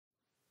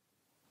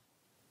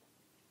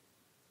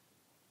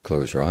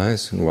close your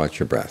eyes and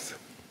watch your breath.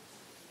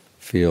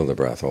 Feel the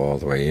breath all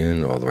the way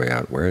in, all the way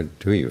out. Where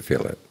do you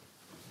feel it?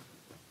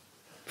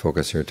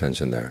 Focus your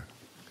attention there.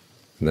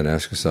 And then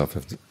ask yourself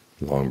if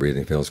long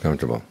breathing feels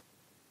comfortable.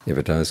 If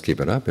it does,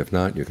 keep it up. If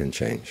not, you can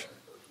change.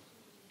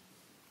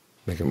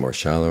 Make it more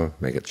shallow,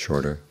 make it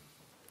shorter,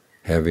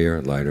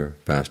 heavier, lighter,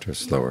 faster,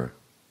 slower.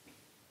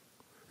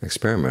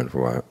 Experiment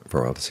for a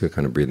while to see what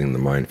kind of breathing the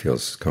mind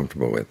feels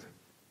comfortable with,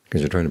 because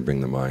you're trying to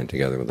bring the mind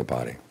together with the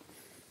body.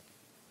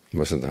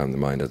 Most of the time the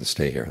mind doesn't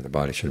stay here. The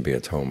body should be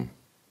its home.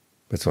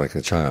 It's like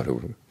a child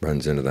who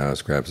runs into the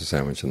house, grabs a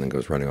sandwich, and then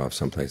goes running off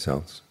someplace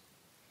else.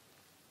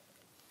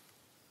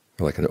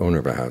 Or like an owner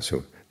of a house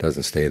who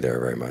doesn't stay there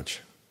very much.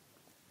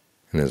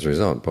 And as a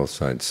result, both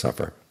sides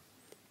suffer.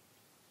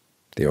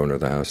 The owner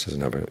of the house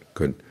doesn't have a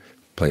good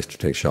place to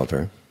take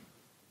shelter,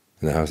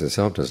 and the house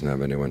itself doesn't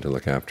have anyone to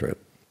look after it.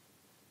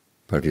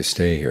 But if you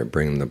stay here,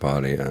 bring the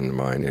body and the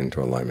mind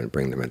into alignment,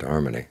 bring them into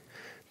harmony,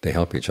 they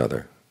help each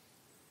other.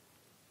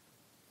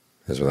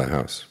 As with a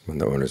house, when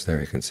the owner's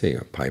there, you can see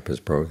a pipe is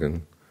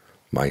broken,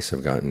 mice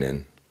have gotten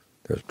in,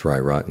 there's dry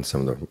rot in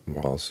some of the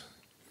walls.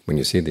 When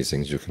you see these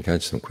things, you can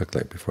catch them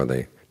quickly before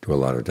they do a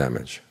lot of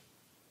damage.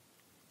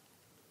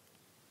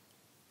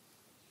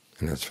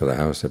 And as for the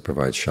house, it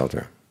provides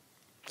shelter.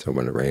 So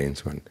when it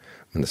rains, when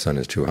the sun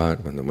is too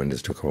hot, when the wind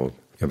is too cold,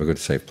 you have a good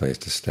safe place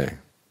to stay.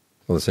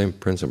 Well, the same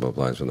principle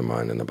applies with the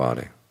mind and the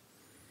body.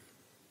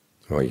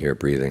 While you hear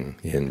breathing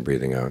in,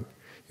 breathing out,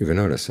 you can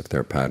notice if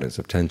there are patterns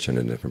of tension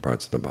in different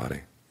parts of the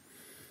body.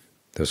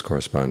 Those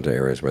correspond to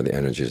areas where the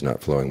energy is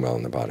not flowing well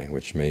in the body,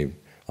 which may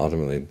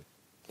ultimately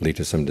lead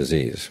to some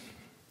disease.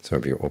 So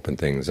if you open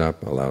things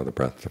up, allow the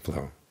breath to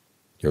flow,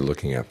 you're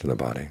looking after the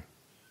body.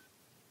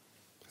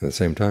 At the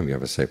same time, you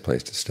have a safe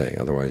place to stay.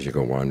 Otherwise, you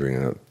go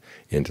wandering out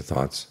into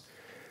thoughts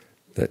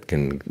that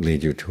can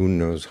lead you to who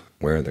knows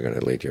where they're going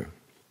to lead you.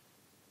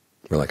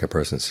 We're like a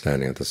person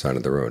standing at the side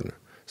of the road.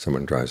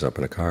 Someone drives up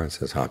in a car and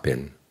says, "Hop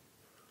in."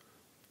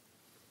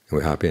 And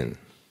we hop in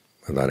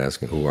without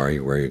asking, who are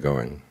you, where are you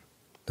going?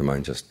 The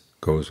mind just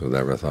goes with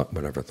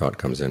whatever thought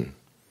comes in.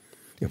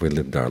 If we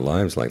lived our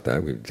lives like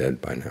that, we'd be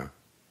dead by now.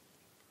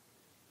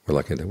 We're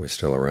lucky that we're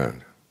still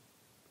around.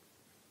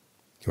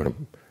 You want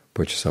to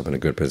put yourself in a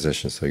good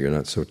position so you're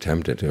not so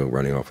tempted to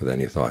running off with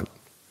any thought.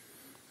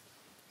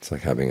 It's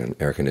like having an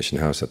air-conditioned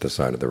house at the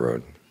side of the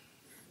road.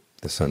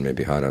 The sun may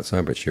be hot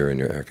outside, but you're in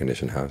your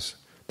air-conditioned house.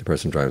 The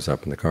person drives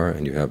up in the car,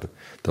 and you have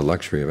the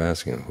luxury of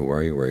asking, who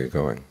are you, where are you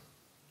going?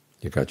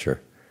 You've got your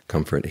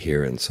comfort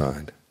here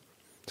inside.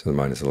 So the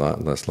mind is a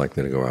lot less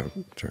likely to go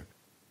after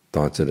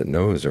thoughts that it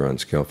knows are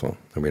unskillful.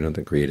 And we know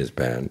that greed is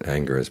bad,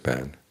 anger is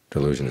bad,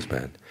 delusion is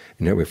bad,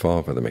 and yet we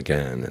fall for them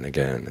again and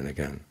again and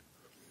again,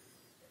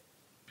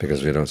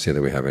 because we don't see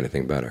that we have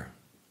anything better.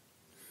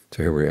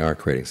 So here we are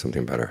creating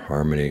something better,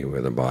 harmony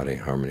with the body,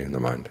 harmony in the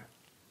mind.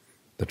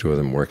 The two of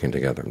them working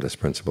together. This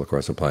principle, of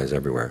course, applies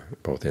everywhere,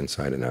 both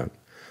inside and out.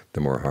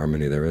 The more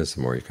harmony there is,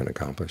 the more you can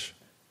accomplish.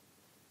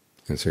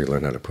 And so you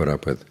learn how to put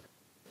up with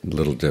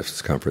little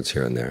discomforts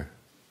here and there,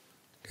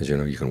 because you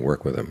know you can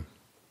work with them,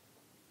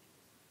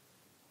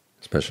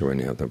 especially when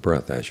you have the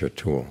breath as your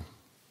tool.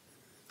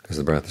 Because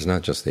the breath is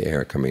not just the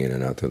air coming in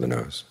and out through the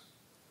nose.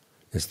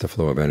 It's the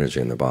flow of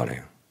energy in the body.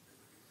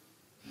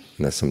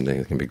 And that's something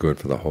that can be good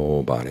for the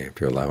whole body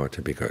if you allow it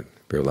to be good,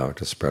 if you allow it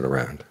to spread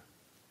around.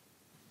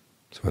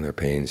 So when there are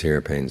pains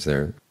here, pains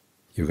there,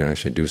 you can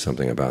actually do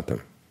something about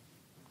them.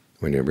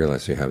 When you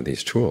realize you have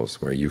these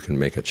tools where you can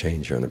make a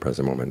change here in the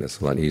present moment,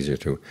 it's a lot easier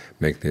to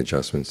make the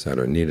adjustments that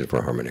are needed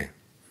for harmony.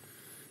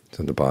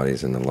 So the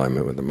body's in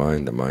alignment with the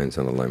mind's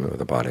in alignment with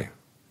the body.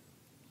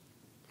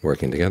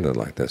 Working together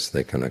like this,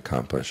 they can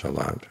accomplish a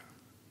lot.